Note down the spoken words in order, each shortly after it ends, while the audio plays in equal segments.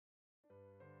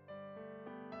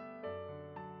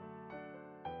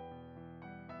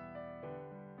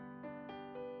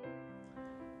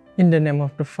In the name of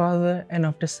the Father, and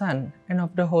of the Son, and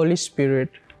of the Holy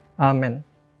Spirit. Amen.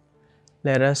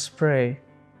 Let us pray.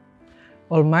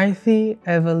 Almighty,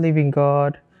 ever-living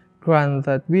God, grant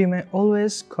that we may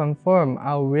always conform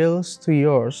our wills to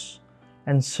yours,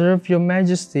 and serve your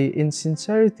majesty in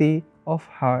sincerity of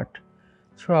heart.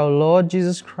 Through our Lord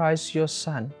Jesus Christ, your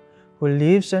Son, who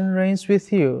lives and reigns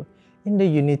with you in the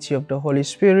unity of the Holy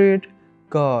Spirit,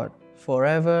 God,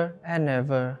 forever and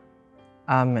ever.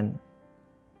 Amen.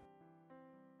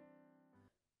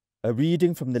 A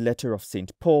reading from the letter of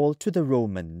St. Paul to the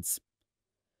Romans.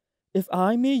 If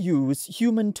I may use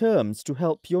human terms to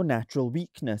help your natural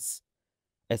weakness,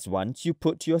 as once you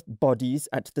put your bodies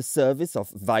at the service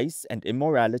of vice and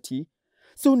immorality,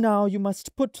 so now you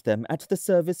must put them at the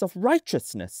service of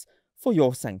righteousness for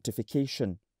your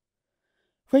sanctification.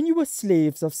 When you were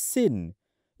slaves of sin,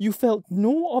 you felt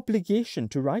no obligation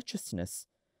to righteousness.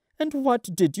 And what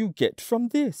did you get from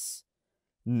this?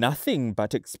 Nothing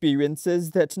but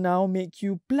experiences that now make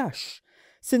you blush,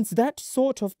 since that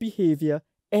sort of behavior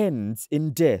ends in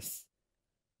death.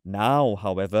 Now,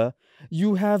 however,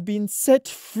 you have been set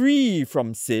free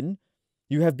from sin,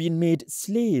 you have been made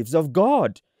slaves of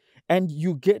God, and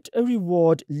you get a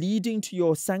reward leading to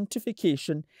your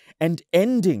sanctification and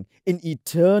ending in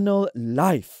eternal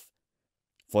life.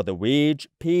 For the wage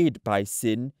paid by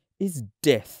sin is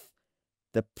death.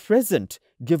 The present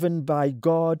given by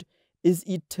God is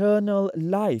eternal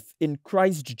life in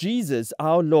Christ Jesus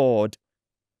our Lord.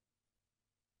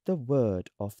 The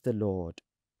word of the Lord.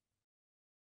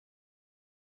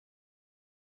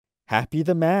 Happy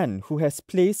the man who has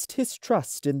placed his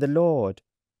trust in the Lord.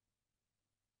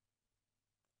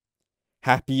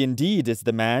 Happy indeed is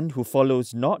the man who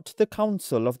follows not the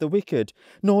counsel of the wicked,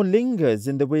 nor lingers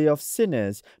in the way of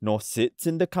sinners, nor sits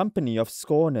in the company of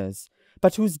scorners,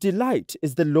 but whose delight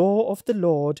is the law of the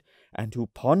Lord, and who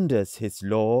ponders his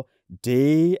law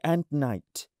day and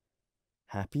night.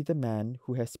 Happy the man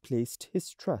who has placed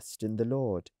his trust in the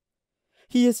Lord.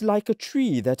 He is like a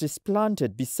tree that is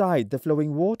planted beside the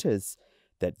flowing waters,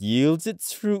 that yields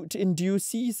its fruit in due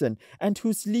season, and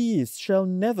whose leaves shall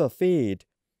never fade,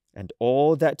 and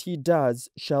all that he does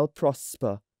shall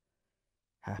prosper.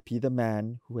 Happy the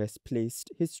man who has placed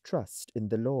his trust in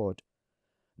the Lord.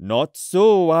 Not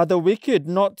so are the wicked,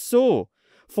 not so,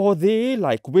 for they,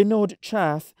 like winnowed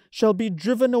chaff, shall be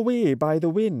driven away by the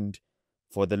wind.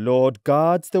 For the Lord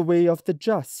guards the way of the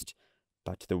just,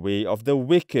 but the way of the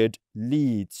wicked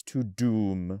leads to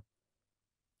doom.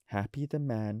 Happy the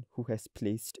man who has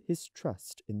placed his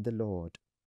trust in the Lord.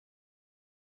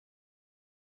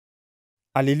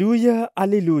 Alleluia,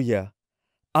 alleluia.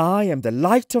 I am the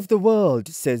light of the world,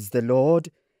 says the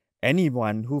Lord.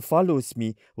 Anyone who follows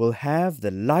me will have the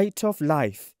light of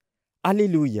life.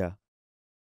 Alleluia.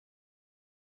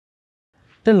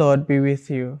 The Lord be with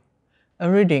you.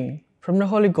 A reading from the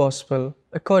Holy Gospel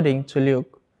according to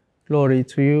Luke. Glory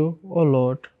to you, O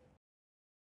Lord.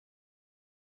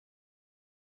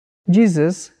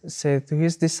 Jesus said to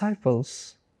his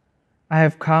disciples, I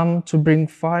have come to bring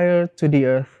fire to the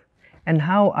earth, and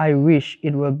how I wish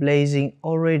it were blazing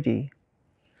already.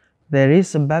 There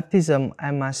is a baptism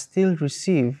I must still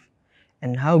receive,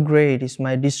 and how great is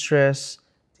my distress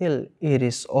till it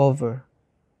is over.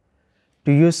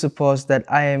 Do you suppose that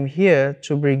I am here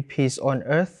to bring peace on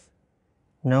earth?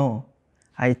 No,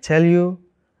 I tell you,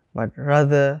 but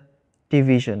rather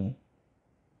division.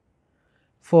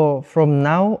 For from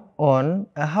now on,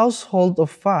 a household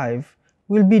of 5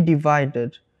 will be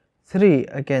divided, 3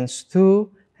 against 2,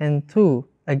 and 2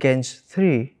 against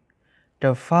 3.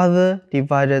 The father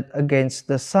divided against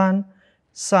the son,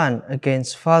 son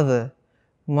against father,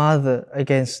 mother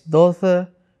against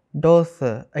daughter,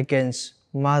 daughter against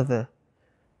mother,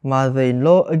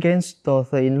 mother-in-law against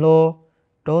daughter-in-law,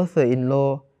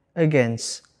 daughter-in-law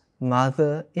against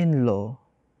mother-in-law.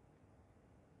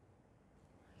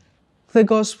 The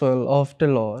Gospel of the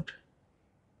Lord.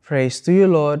 Praise to you,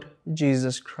 Lord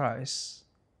Jesus Christ.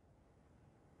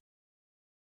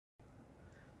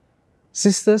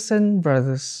 Sisters and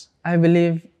brothers, I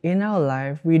believe in our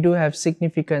life we do have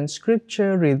significant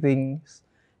scripture readings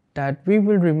that we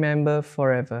will remember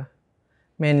forever,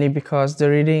 mainly because the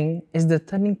reading is the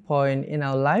turning point in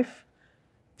our life.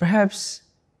 Perhaps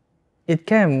it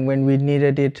came when we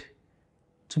needed it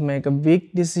to make a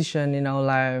big decision in our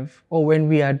life, or when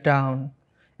we are down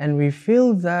and we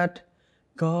feel that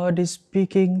God is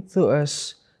speaking to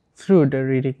us through the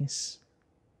readings.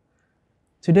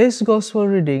 Today's Gospel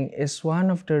reading is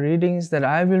one of the readings that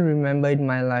I will remember in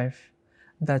my life,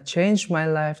 that changed my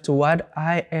life to what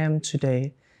I am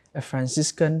today, a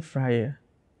Franciscan Friar.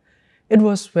 It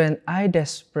was when I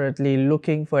desperately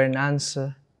looking for an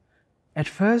answer At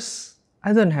first,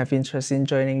 I don't have interest in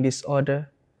joining this order,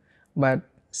 but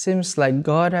seems like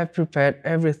God have prepared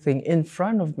everything in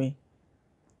front of me.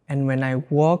 And when I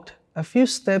walked a few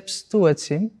steps towards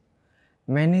Him,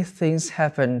 many things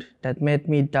happened that made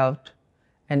me doubt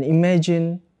and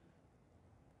imagine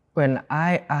when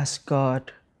I asked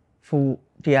God for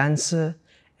the answer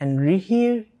and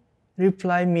He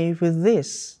replied me with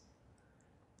this: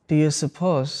 "Do you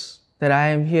suppose that I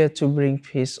am here to bring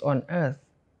peace on earth?"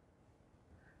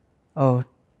 Oh,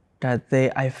 that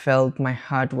day I felt my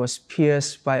heart was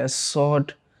pierced by a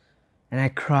sword and I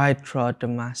cried throughout the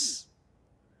Mass.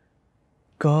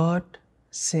 God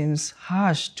seems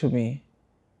harsh to me.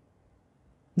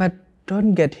 But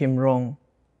don't get Him wrong.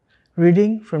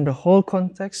 Reading from the whole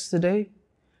context today,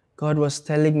 God was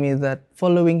telling me that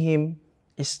following Him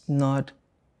is not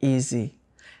easy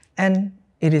and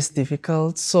it is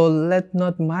difficult, so let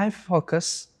not my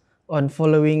focus on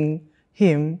following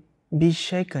Him be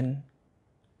shaken.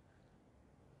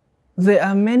 There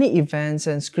are many events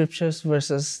and scriptures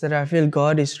verses that I feel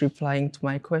God is replying to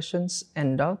my questions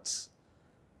and doubts.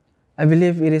 I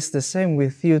believe it is the same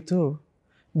with you too,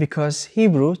 because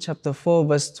Hebrews chapter 4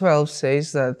 verse 12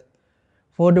 says that,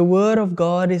 "For the word of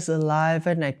God is alive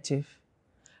and active,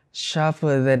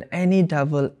 sharper than any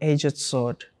double-edged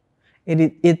sword.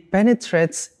 It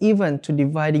penetrates even to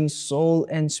dividing soul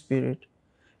and spirit,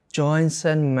 joints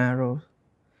and marrow.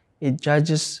 It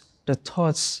judges the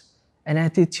thoughts and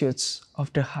attitudes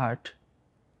of the heart."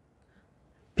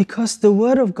 Because the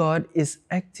Word of God is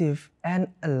active and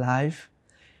alive,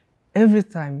 every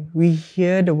time we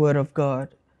hear the Word of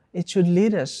God, it should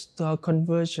lead us to our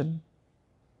conversion.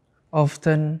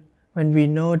 Often, when we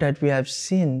know that we have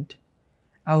sinned,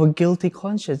 our guilty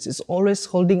conscience is always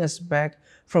holding us back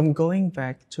from going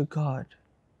back to God.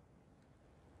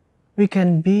 We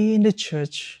can be in the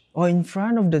church or in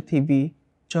front of the TV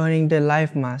joining the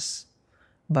live Mass,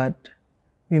 but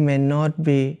we may not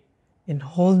be in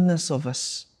wholeness of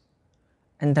us.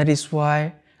 And that is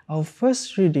why our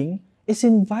first reading is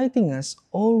inviting us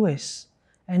always,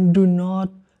 and do not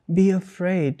be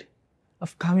afraid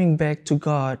of coming back to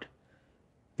God,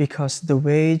 because the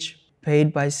wage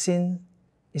paid by sin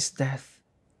is death.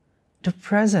 The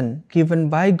present given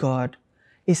by God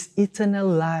is eternal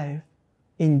life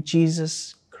in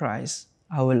Jesus Christ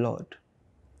our Lord.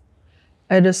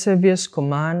 At the Savior's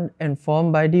command and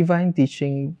formed by divine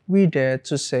teaching, we dare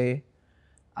to say,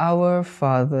 "Our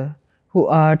Father, who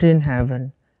art in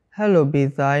heaven, hallowed be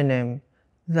thy name.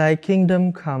 Thy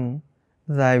kingdom come,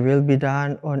 thy will be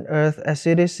done on earth as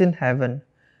it is in heaven.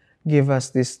 Give us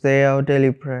this day our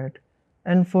daily bread,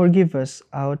 and forgive us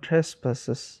our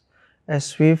trespasses,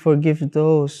 as we forgive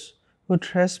those who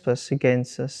trespass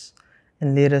against us.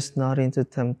 And lead us not into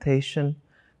temptation,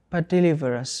 but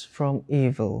deliver us from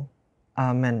evil.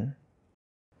 Amen."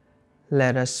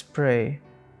 Let us pray.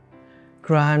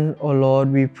 Grant, O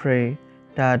Lord, we pray,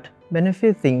 that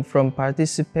benefiting from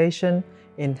participation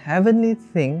in heavenly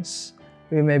things,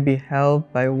 we may be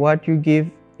helped by what you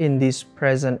give in this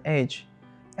present age,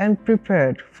 and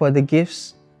prepared for the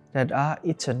gifts that are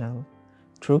eternal.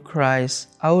 Through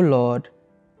Christ our Lord.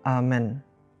 Amen.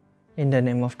 In the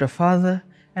name of the Father,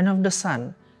 and of the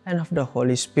Son, and of the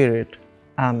Holy Spirit.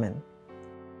 Amen.